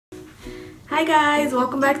Hi guys,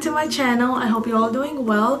 welcome back to my channel. I hope you're all doing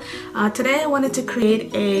well. Today I wanted to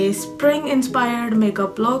create a spring inspired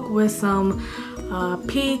makeup look with some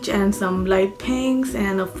peach and some light pinks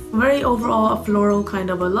and a very overall a floral kind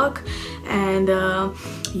of a look. And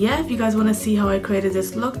yeah, if you guys want to see how I created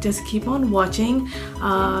this look, just keep on watching.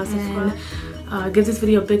 Give this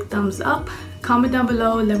video a big thumbs up. Comment down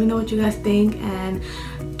below, let me know what you guys think, and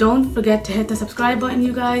don't forget to hit the subscribe button,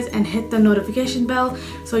 you guys, and hit the notification bell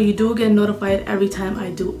so you do get notified every time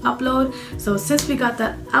I do upload. So since we got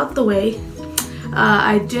that out the way,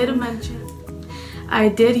 I did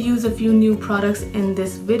use a few new products in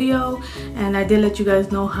this video, and I did let you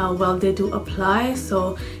guys know how well they do apply,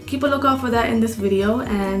 so keep a lookout for that in this video.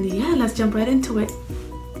 And yeah, let's jump right into it.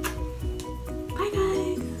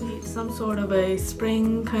 Some sort of a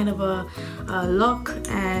spring kind of a look,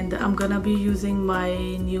 and I'm gonna be using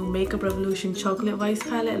my new Makeup Revolution Chocolate Vice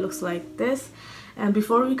palette. It looks like this. And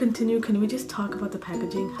before we continue, can we just talk about the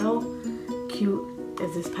packaging? How cute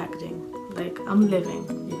is this packaging? Like, I'm living,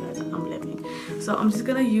 you guys, I'm living. So I'm just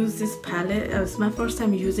gonna use this palette. It's my first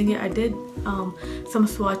time using it. I did some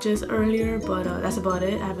swatches earlier, but that's about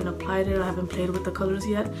it. I haven't applied it, I haven't played with the colors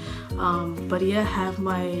yet. But yeah, I have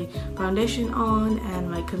my foundation on and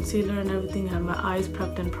my concealer and everything. I have my eyes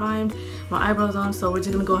prepped and primed, my eyebrows on, so we're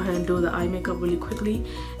just gonna go ahead and do the eye makeup really quickly.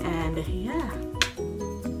 And yeah,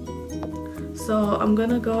 so I'm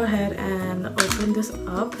gonna go ahead and open this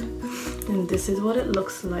up, and this is what it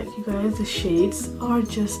looks like, you guys. The shades are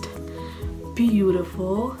just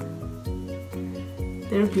beautiful.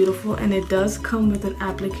 They're beautiful, and it does come with an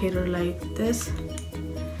applicator like this,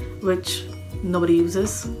 which nobody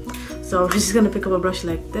uses. So we're just gonna pick up a brush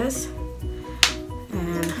like this,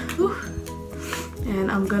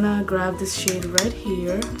 and I'm gonna grab this shade right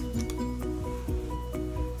here.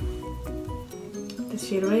 This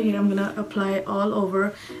shade right here, I'm gonna apply it all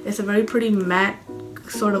over. It's a very pretty matte,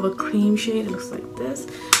 sort of a cream shade. It looks like this.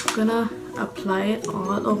 I'm gonna apply it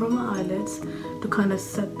all over my eyelids to kind of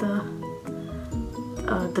set the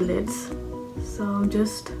lids. So I'm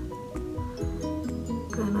just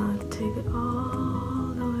gonna take it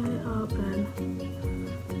all the way up and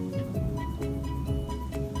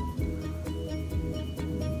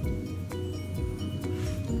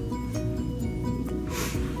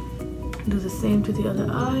do the same to the other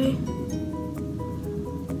eye.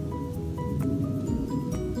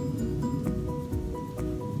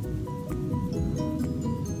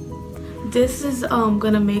 This is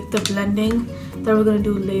gonna make the blending that we're gonna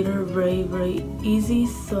do later very, very easy.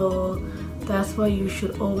 So that's why you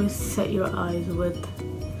should always set your eyes with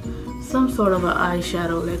some sort of an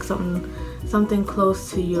eyeshadow, like something close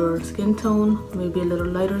to your skin tone. Maybe a little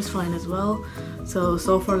lighter is fine as well.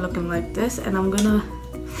 So far looking like this, and I'm gonna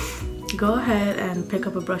go ahead and pick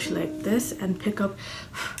up a brush like this and pick up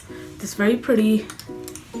this very pretty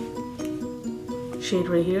shade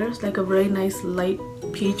right here. It's like a very nice light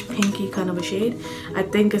peach pinky kind of a shade. I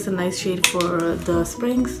think it's a nice shade for the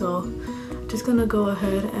spring, so I'm just gonna go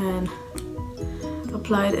ahead and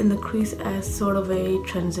apply it in the crease as sort of a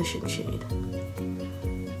transition shade.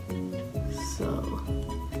 So,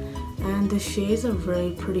 and the shades are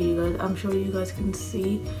very pretty, you guys. I'm sure you guys can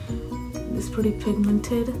see it's pretty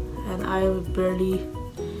pigmented, and I barely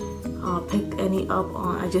picked any up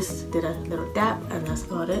on. I just did a little dab, and that's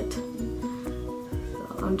about it.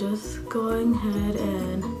 I'm just going ahead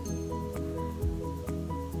and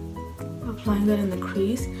applying that in the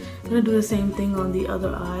crease. I'm gonna do the same thing on the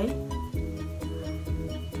other eye,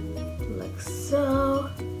 like so.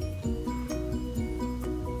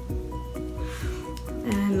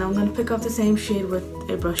 And I'm gonna pick up the same shade with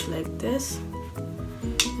a brush like this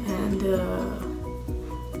and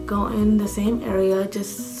go in the same area,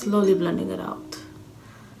 just slowly blending it out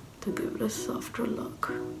to give it a softer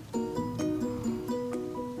look.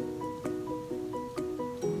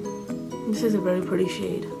 This is a very pretty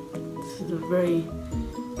shade. This is a very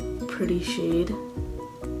pretty shade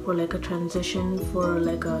for like a transition, for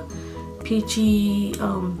like a peachy,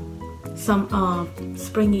 some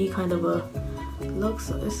springy kind of a look.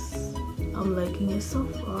 So I'm liking it so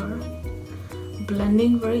far.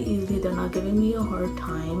 Blending very easily. They're not giving me a hard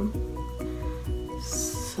time.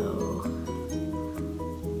 So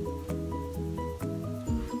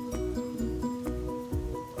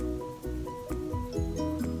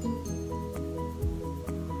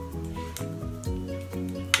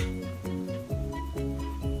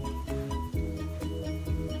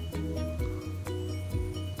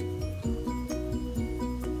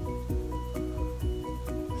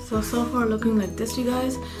so far looking like this, you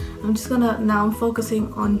guys. Now I'm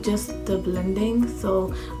focusing on just the blending, so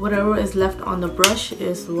whatever is left on the brush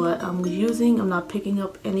is what I'm using. I'm not picking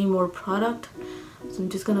up any more product, so I'm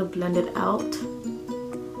just gonna blend it out.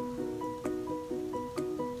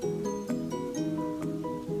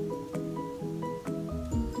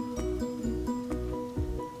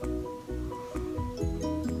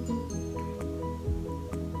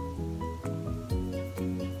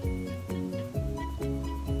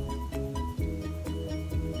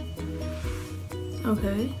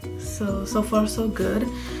 Okay, so far so good.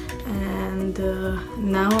 And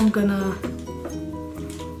now I'm gonna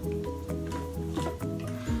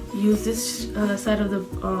use this side of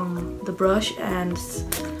the brush and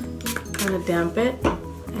kind of damp it,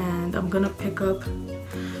 and I'm gonna pick up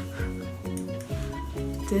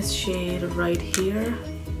this shade right here,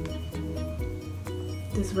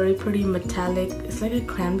 this very pretty metallic, it's like a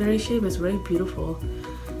cranberry shade, but it's very beautiful.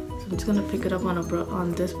 So I'm just gonna pick it up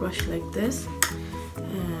on this brush like this,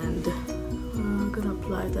 and I'm gonna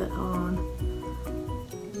apply that on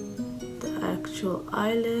the actual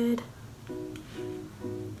eyelid.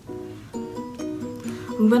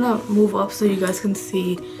 I'm gonna move up so you guys can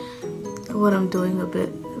see what I'm doing a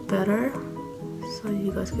bit better, so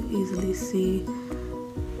you guys can easily see.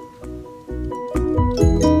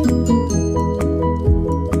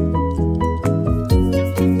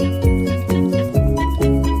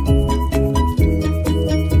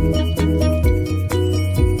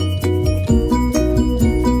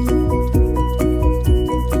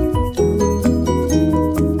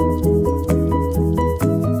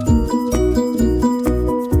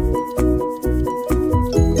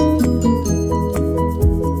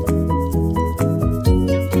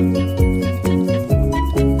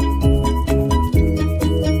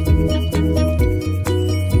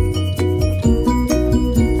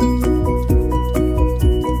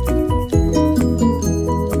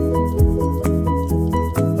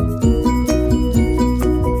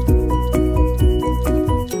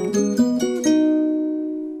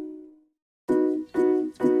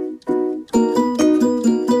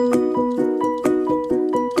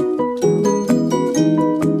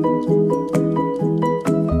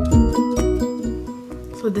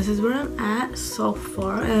 So this is where I'm at so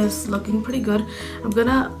far, and it's looking pretty good. I'm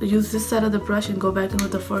gonna use this side of the brush and go back in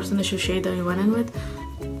with the first initial shade that we went in with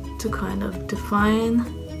to kind of define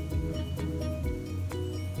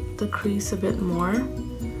the crease a bit more.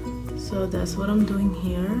 So that's what I'm doing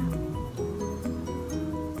here.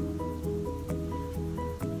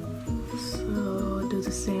 So do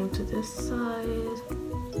the same to this side.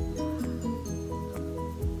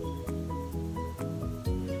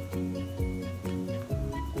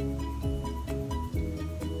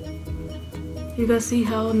 You guys see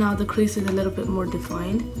how now the crease is a little bit more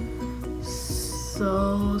defined.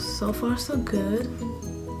 So far so good.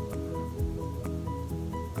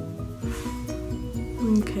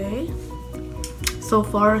 Okay, so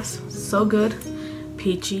far so good.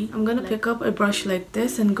 Peachy. I'm gonna pick up a brush like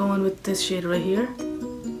this and go in with this shade right here,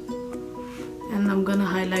 and I'm gonna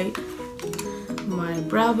highlight my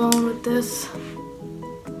brow bone with this.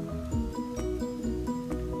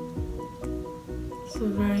 It's a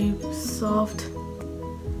very soft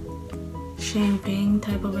champagne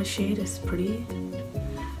type of a shade. It's pretty.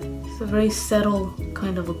 It's a very subtle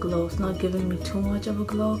kind of a glow. It's not giving me too much of a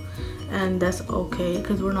glow, and that's okay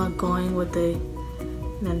because we're not going with an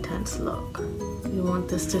intense look. We want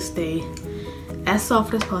this to stay as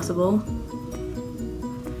soft as possible.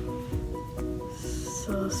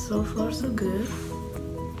 So far so good.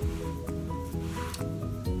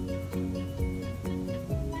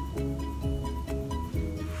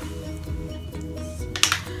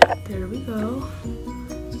 There we go.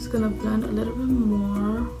 Just gonna blend a little bit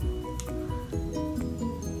more.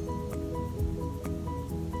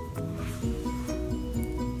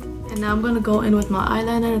 And now I'm gonna go in with my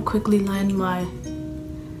eyeliner and quickly line my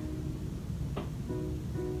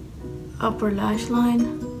upper lash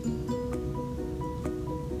line.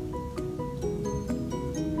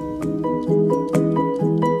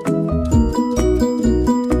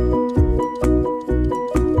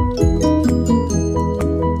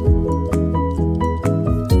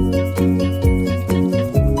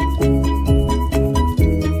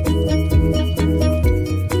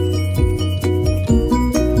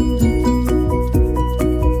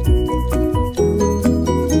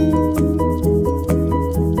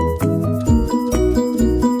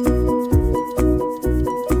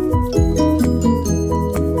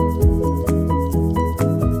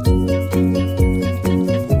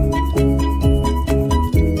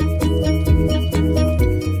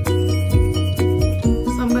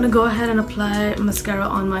 Go ahead and apply mascara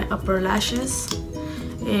on my upper lashes.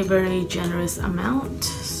 a very generous amount.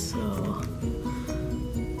 So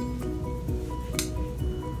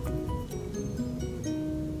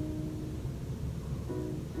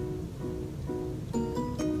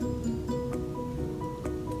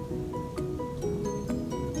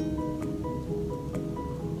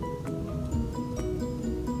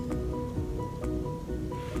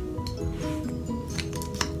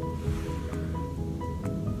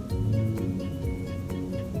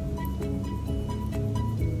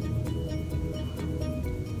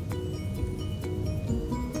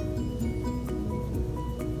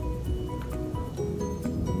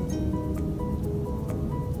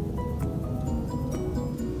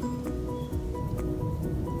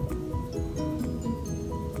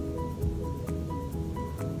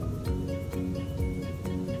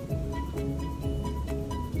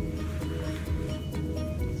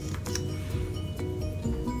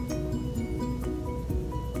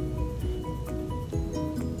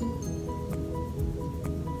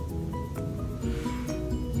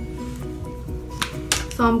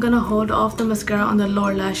So I'm gonna hold off the mascara on the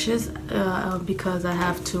lower lashes because I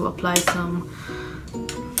have to apply some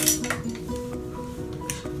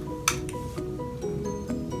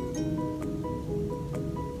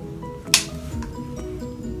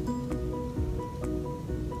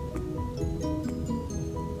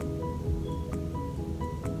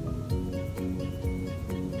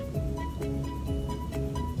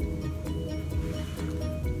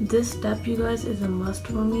this step, you guys, is a must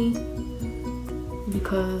for me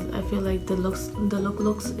because I feel like the look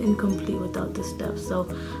looks incomplete without this step. So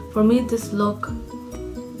for me, this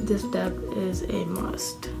step is a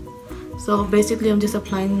must. So basically I'm just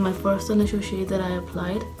applying my first initial shade that I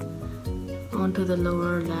applied onto the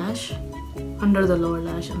lower lash, under the lower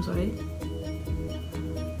lash, I'm sorry,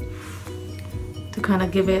 to kind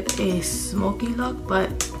of give it a smoky look.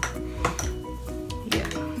 But yeah,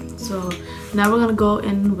 so now we're gonna go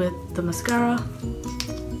in with the mascara.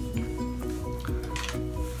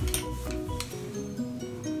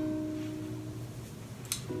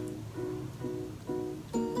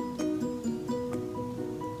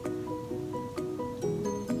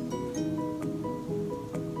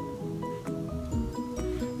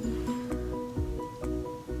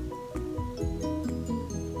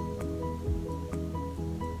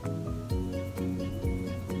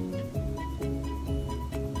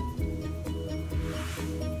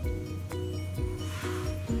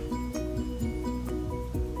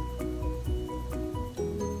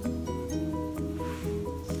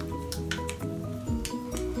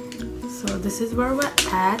 So this is where we're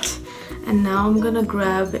at, and now I'm gonna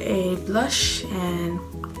grab a blush and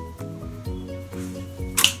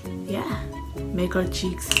yeah, make our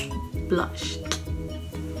cheeks blush.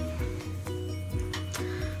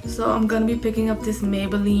 So I'm gonna be picking up this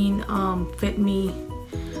Maybelline Fit Me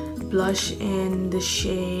blush in the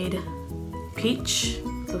shade Peach,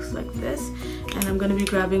 looks like this, and I'm gonna be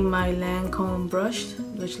grabbing my Lancome brush,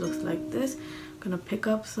 which looks like this. I'm gonna pick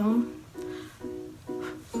up some.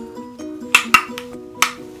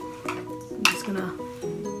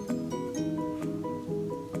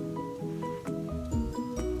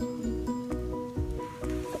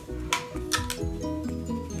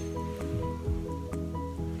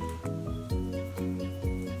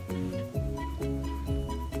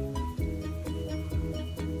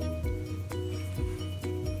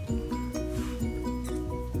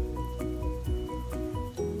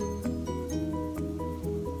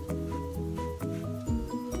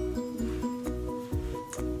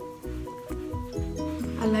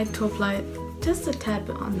 I like to apply it just a tad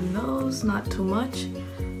bit on the nose, not too much.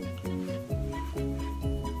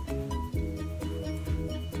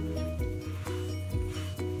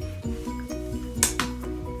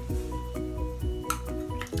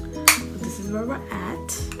 This is where we're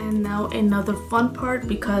at. And now another fun part,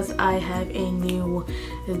 because I have a new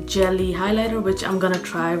jelly highlighter which I'm gonna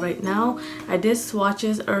try right now. I did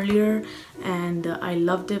swatches earlier and I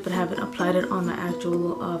loved it, but I haven't applied it on my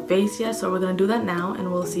actual face yet, so we're gonna do that now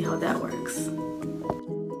and we'll see how that works.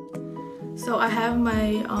 So I have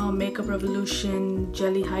my Makeup Revolution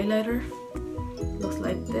jelly highlighter. Looks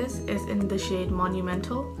like this. It's in the shade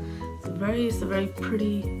Monumental. It's a very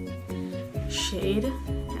pretty shade,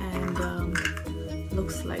 and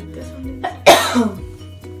looks like this from the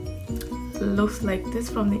looks like this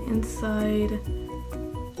from the inside.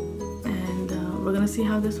 We're gonna see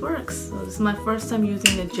how this works. So this is my first time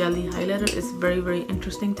using a jelly highlighter. It's very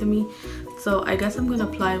interesting to me. So I guess I'm gonna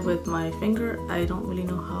apply with my finger. I don't really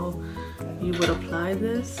know how you would apply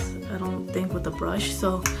this. I don't think with a brush.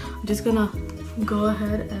 So I'm just gonna go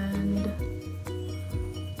ahead and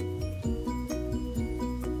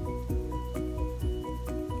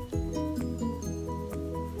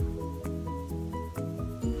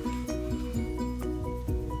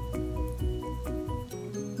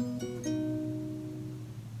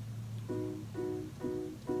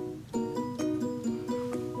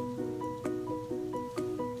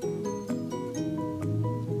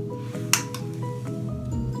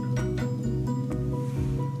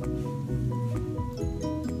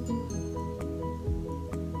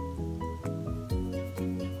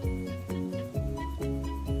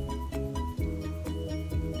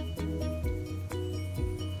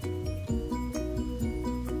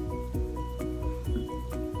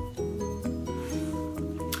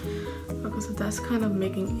So that's kind of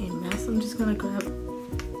making a mess. I'm just gonna grab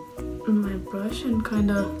my brush and kind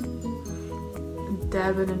of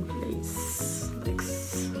dab it in place like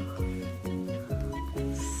so.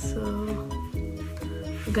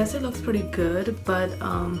 I guess it looks pretty good, but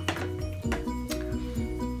I'm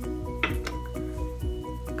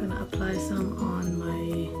gonna apply some on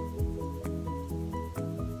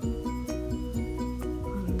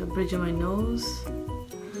the bridge of my nose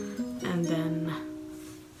and then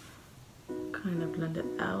kind of blend it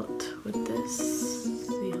out with this.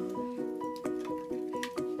 See how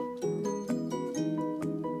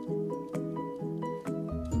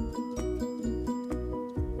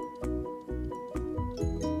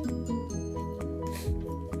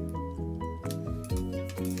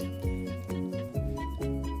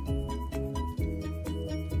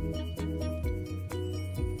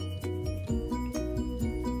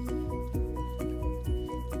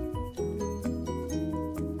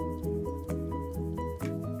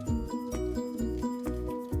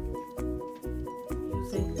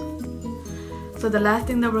So the last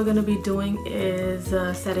thing that we're going to be doing is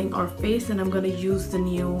setting our face, and I'm going to use the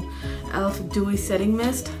new e.l.f. Dewy Setting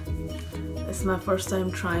Mist. It's my first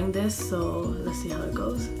time trying this, so let's see how it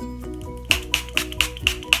goes.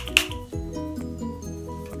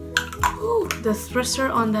 Ooh, the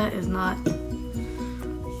spritzer on that is not,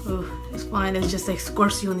 it's fine. It's just like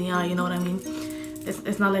squirts you in the eye, you know what I mean?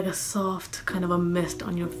 It's not like a soft kind of a mist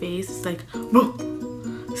on your face. It's like,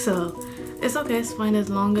 so it's okay, it's fine as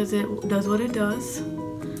long as it does what it does.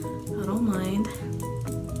 I don't mind.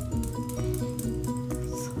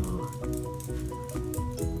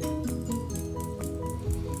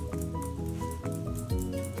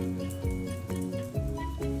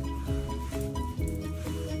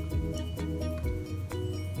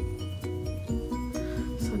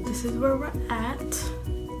 So this is where we're at.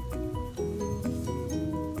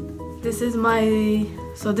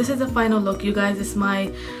 This is the final look, you guys. It's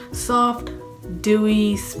my soft,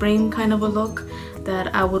 dewy spring kind of a look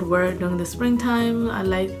that I would wear during the springtime. I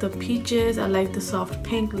like the peaches, I like the soft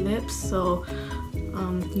pink lips. So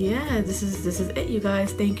yeah, this is it, you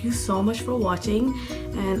guys. Thank you so much for watching,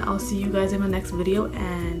 and I'll see you guys in my next video.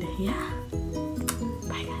 And yeah,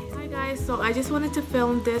 bye guys. Hi guys, so I just wanted to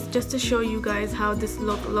film this just to show you guys how this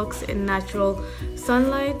look looks in natural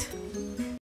sunlight.